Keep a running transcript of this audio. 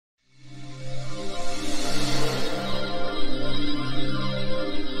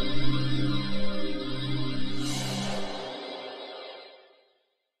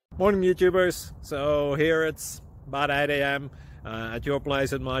Morning YouTubers. So here it's about 8 a.m. At your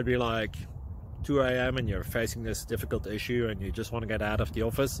place it might be like 2 a.m. and you're facing this difficult issue and you just want to get out of the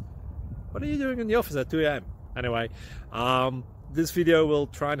office. What are you doing in the office at 2 a.m.? Anyway, this video will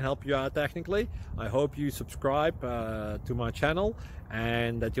try and help you out technically. I hope you subscribe to my channel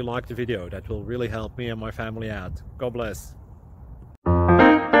and that you like the video. That will really help me and my family out. God bless.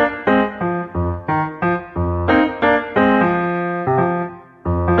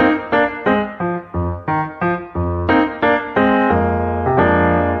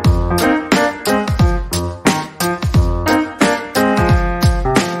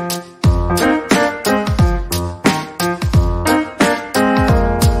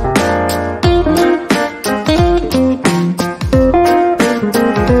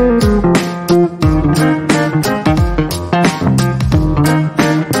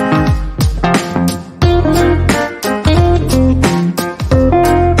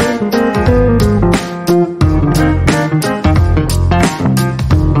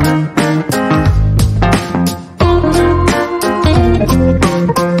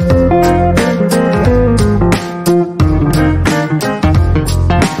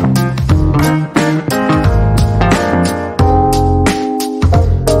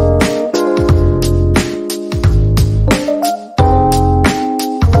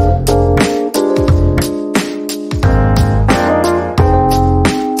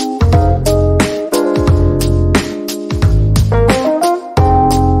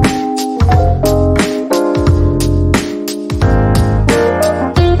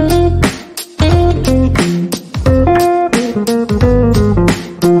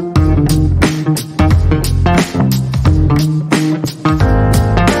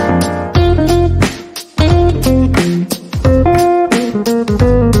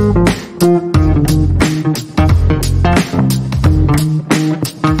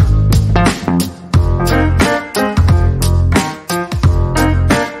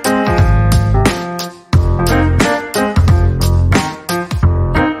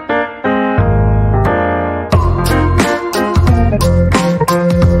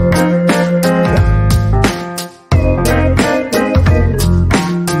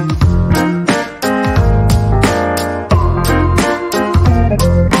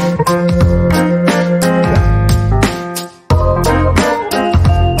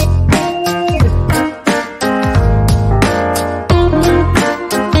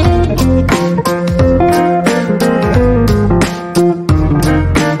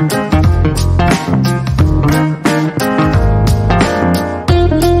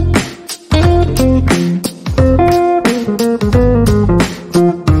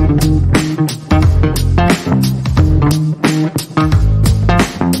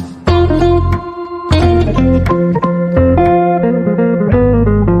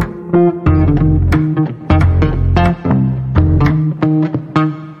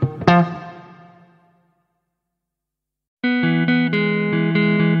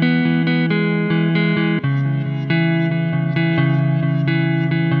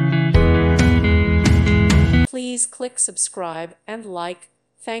 Please click subscribe and like.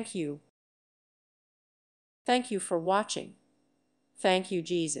 Thank you. Thank you for watching. Thank you,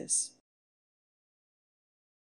 Jesus.